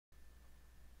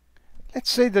Let's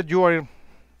say that you are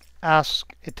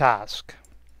asked a task.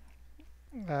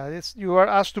 You are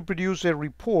asked to produce a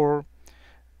report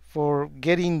for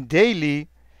getting daily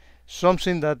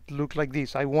something that looks like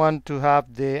this. I want to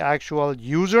have the actual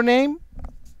username,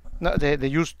 no,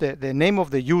 the name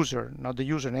of the user, not the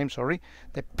username, sorry,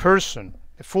 the person,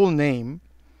 the full name.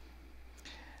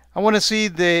 I want to see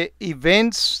the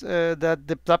events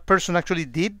that that person actually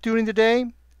did during the day.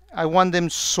 I want them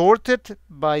sorted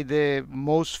by the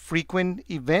most frequent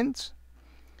events.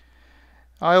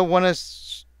 I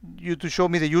want you to show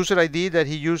me the user ID that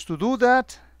he used to do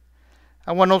that.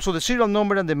 I want also the serial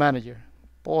number and the manager.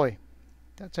 Boy,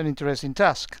 that's an interesting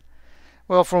task.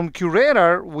 Well, from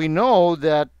QRadar, we know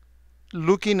that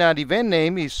looking at event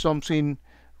name is something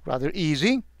rather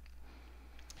easy.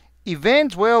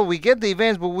 Events, well, we get the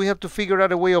events, but we have to figure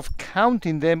out a way of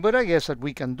counting them, but I guess that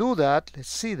we can do that. Let's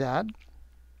see that.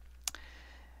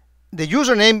 The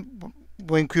username,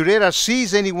 when QRadar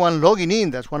sees anyone logging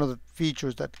in, that's one of the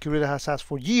features that QRadar has had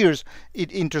for years,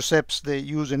 it intercepts the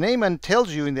username and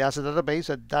tells you in the asset database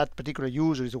that that particular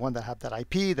user is the one that had that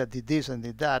IP, that did this and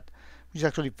did that, which is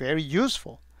actually very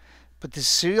useful. But the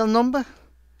serial number?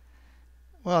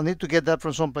 Well, I need to get that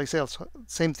from someplace else.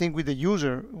 Same thing with the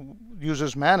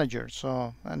user's manager,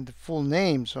 so, and the full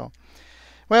name. So,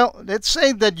 well, let's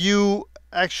say that you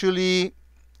actually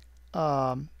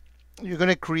you're going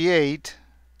to create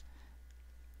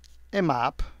a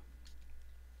map,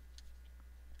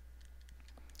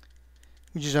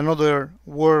 which is another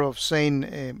word of saying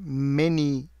a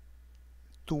many-to-one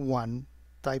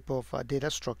type of data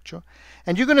structure,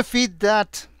 and you're going to feed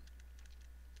that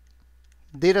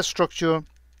data structure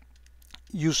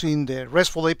using the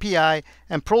RESTful API,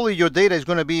 and probably your data is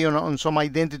going to be on some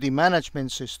identity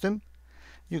management system.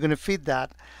 You're going to feed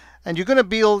that, and you're going to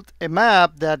build a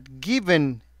map that,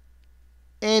 given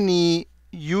any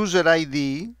user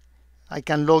ID, I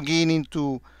can log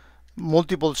into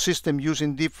multiple systems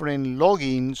using different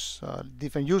logins,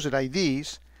 different user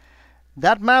IDs.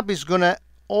 That map is going to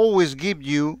always give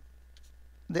you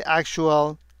the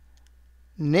actual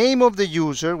name of the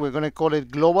user. We're going to call it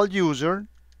global user,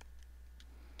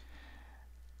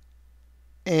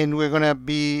 and we're going to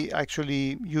be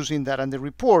actually using that on the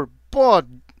report. But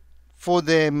for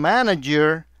the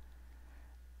manager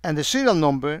and the serial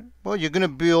number, well, you're going to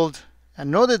build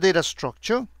another data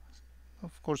structure,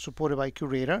 of course supported by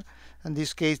QRadar. In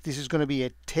this case, this is going to be a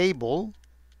table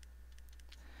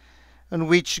in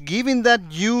which, given that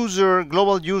user,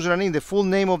 global user, and in the full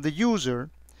name of the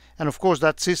user, and of course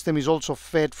that system is also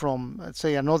fed from, let's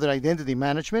say, another identity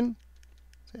management,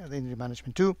 say identity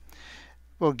management 2.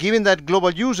 Well, given that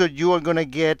global user, you are going to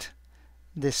get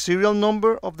the serial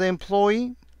number of the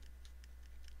employee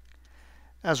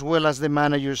as well as the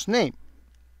manager's name.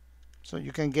 So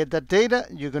you can get that data.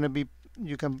 You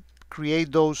can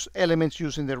create those elements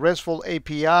using the RESTful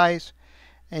APIs,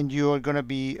 and you are going to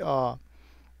be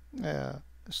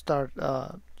start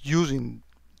using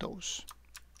those.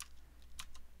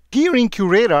 Here in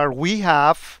QRadar, we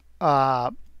have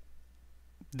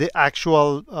the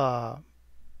actual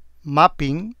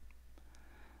mapping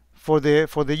for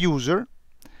the user.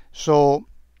 So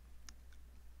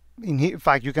in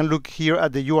fact, you can look here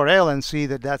at the URL and see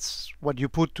that that's what you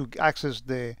put to access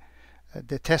the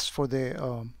test for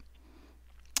the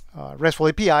RESTful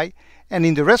API. And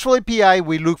in the RESTful API,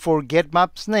 we look for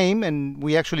getMaps name, and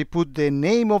we actually put the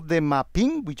name of the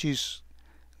mapping, which is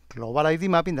global ID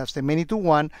mapping. That's the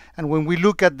many-to-one. And when we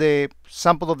look at the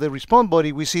sample of the response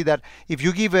body, we see that if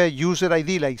you give a user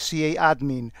ID like CA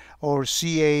admin or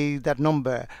CA that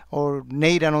number or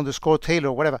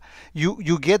Nathan_Taylor, whatever,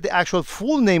 you get the actual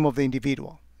full name of the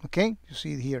individual. Okay, you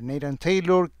see here Nathan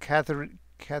Taylor,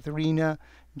 Katharina,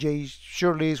 J.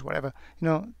 Shirley's, whatever. You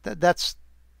know, that's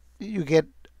you get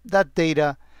that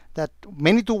data, that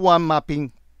many-to-one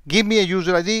mapping. Give me a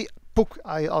user ID, poop,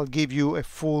 I'll give you a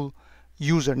full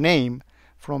username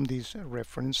from this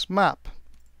reference map.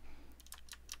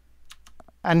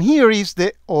 And here is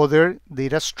the other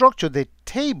data structure, the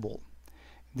table.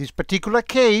 In this particular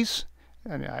case,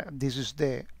 and this is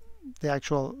the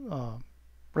actual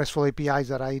RESTful APIs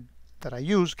that I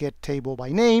use. Get table by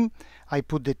name. I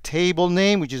put the table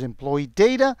name, which is employee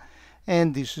data,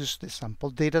 and this is the sample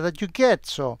data that you get.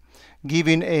 So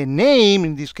given a name,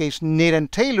 in this case Nathan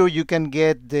Taylor, you can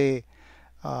get the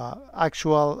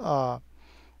actual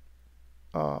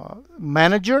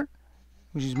manager,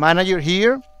 which is manager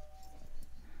here,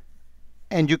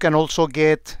 and you can also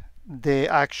get the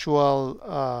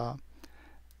actual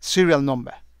serial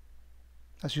number,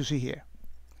 as you see here.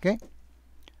 Okay,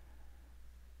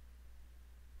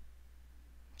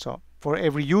 so for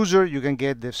every user, you can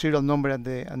get the serial number and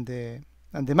the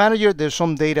And the manager, there's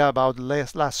some data about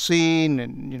last seen,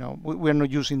 and we're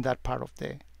not using that part of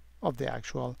the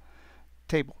actual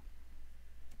table.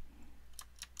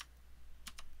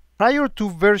 Prior to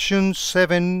version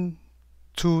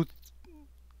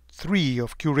 7.2.3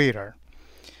 of QRadar,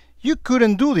 you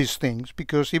couldn't do these things,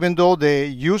 because even though the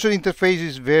user interface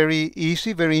is very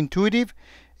easy, very intuitive,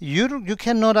 you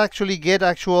cannot actually get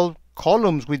actual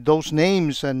columns with those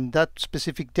names and that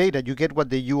specific data. You get what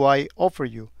the UI offer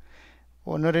you.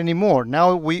 Well, not anymore.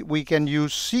 Now we can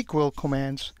use SQL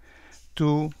commands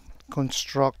to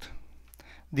construct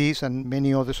these and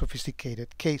many other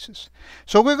sophisticated cases.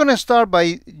 So we're going to start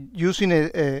by using a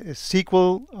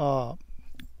SQL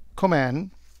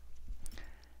command.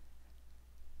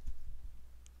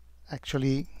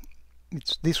 Actually,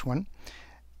 it's this one,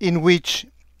 in which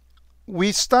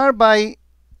we start by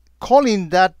calling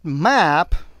that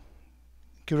map.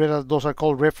 Those are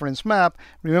called reference map.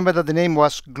 Remember that the name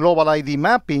was global ID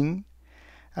mapping,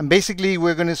 and basically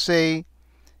we're going to say,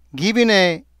 given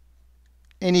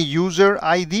any user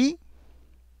ID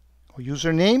or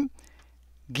username,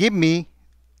 give me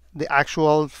the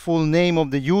actual full name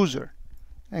of the user,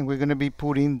 and we're going to be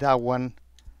putting that one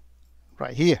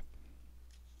right here.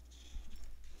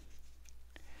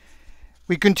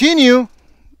 We continue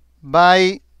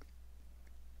by,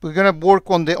 we're going to work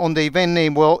on the event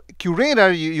name. Well,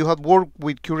 QRadar, you have worked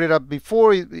with QRadar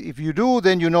before. If you do,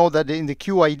 then you know that in the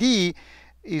QID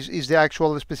is the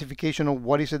actual specification of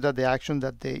what is it that the action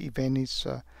that the event is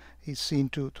seen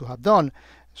to have done.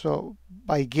 So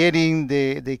by getting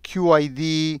the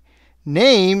QID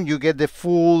name, you get the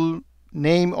full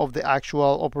name of the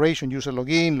actual operation: user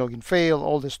login, login fail,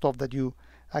 all the stuff that you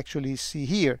actually see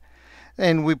here.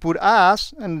 And we put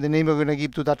as, and the name we're going to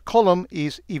give to that column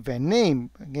is event name,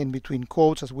 again between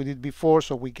quotes as we did before,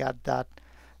 so we got that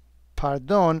part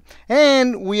done.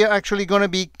 And we are actually going to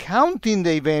be counting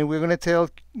the event. We're going to tell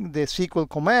the SQL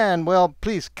command, well,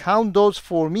 please count those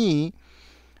for me,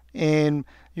 and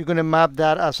you're going to map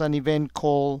that as an event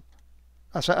call,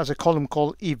 as a column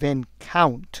called event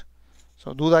count.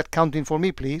 So do that counting for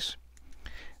me, please.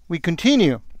 We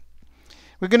continue.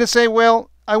 We're going to say, well,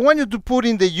 I want you to put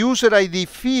in the user ID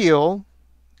field,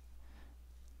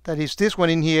 that is this one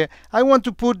in here. I want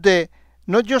to put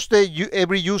not just the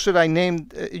every user I named,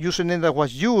 username that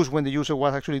was used when the user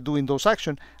was actually doing those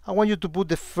actions. I want you to put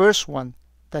the first one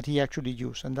that he actually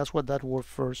used, and that's what that word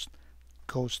first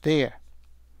goes there.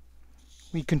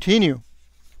 We continue.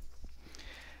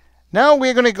 Now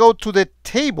we're going to go to the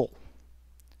table,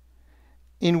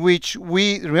 in which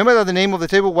we remember that the name of the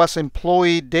table was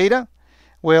employee data.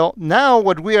 Well, now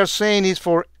what we are saying is,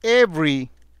 for every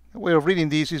way of reading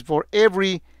this is, for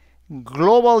every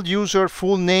global user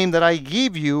full name that I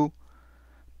give you,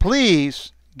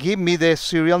 please give me the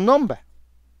serial number.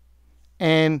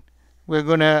 And we're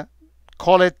going to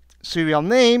call it serial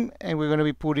name, and we're going to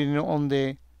be putting it on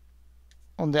the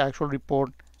actual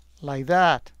report like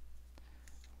that.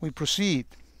 We proceed.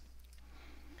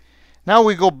 Now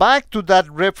we go back to that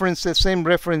reference, the same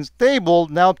reference table,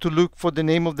 now to look for the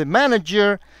name of the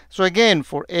manager. So again,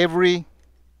 for every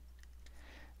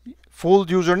full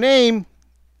username,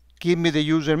 give me the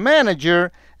user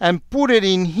manager, and put it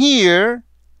in here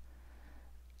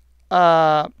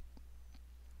but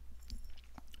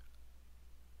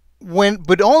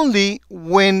only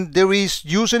when there is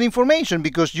user information,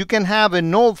 because you can have a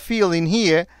null field in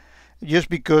here just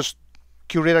because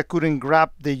QRadar couldn't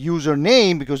grab the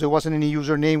username, because there wasn't any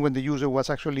username when the user was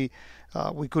actually,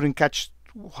 we couldn't catch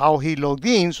how he logged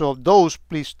in. So those,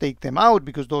 please take them out,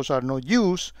 because those are not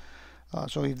used.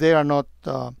 So if they are not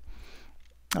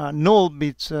null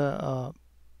bits,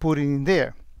 put it in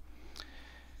there.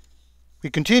 We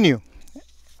continue.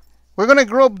 We're going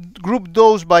to group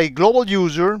those by global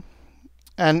user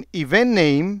and event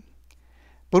name,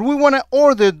 but we want to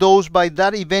order those by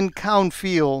that event count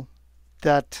field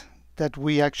that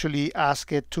we actually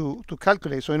ask it to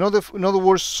calculate. So in other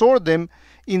words, sort them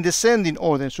in descending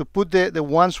order. So put the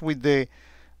ones with the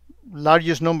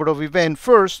largest number of events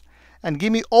first, and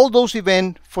give me all those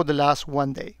events for the last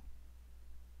 1 day.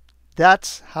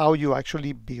 That's how you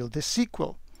actually build the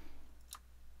SQL.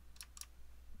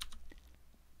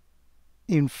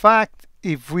 In fact,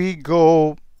 if we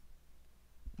go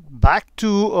back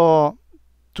to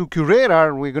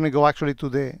QRadar, we're going to go actually to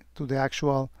the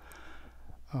actual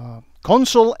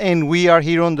console, and we are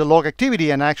here on the log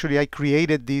activity. And actually, I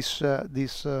created this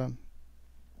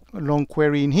long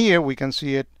query in here. We can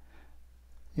see it.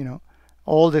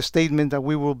 All the statements that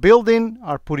we were building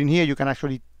are put in here. You can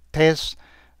actually test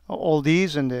all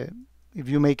these, and if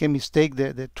you make a mistake,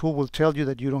 the tool will tell you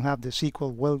that you don't have the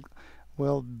SQL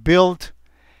well built.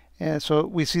 And so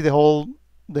we see the whole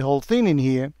the whole thing in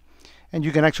here, and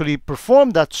you can actually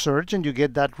perform that search, and you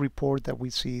get that report that we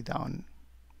see down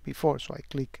before. So I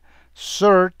click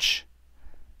search,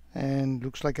 and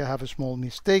looks like I have a small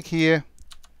mistake here.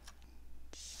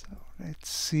 So let's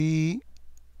see.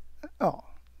 Oh,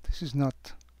 this is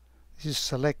not, this is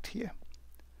select here.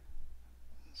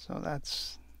 So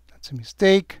that's a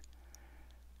mistake.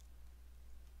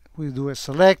 We do a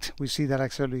select, we see that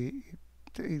actually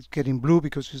it's getting blue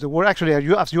because it's the word. Actually,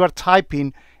 as you are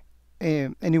typing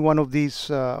any one of these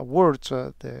words,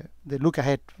 the look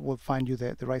ahead will find you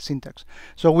the right syntax.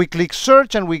 So we click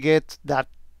search, and we get that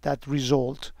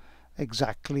result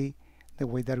exactly the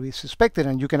way that we suspected.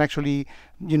 And you can actually,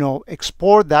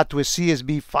 export that to a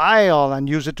CSV file and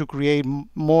use it to create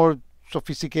more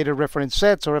sophisticated reference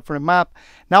sets or reference map.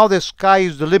 Now the sky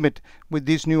is the limit with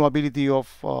this new ability of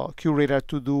QRadar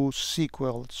to do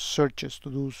SQL searches, to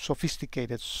do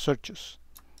sophisticated searches.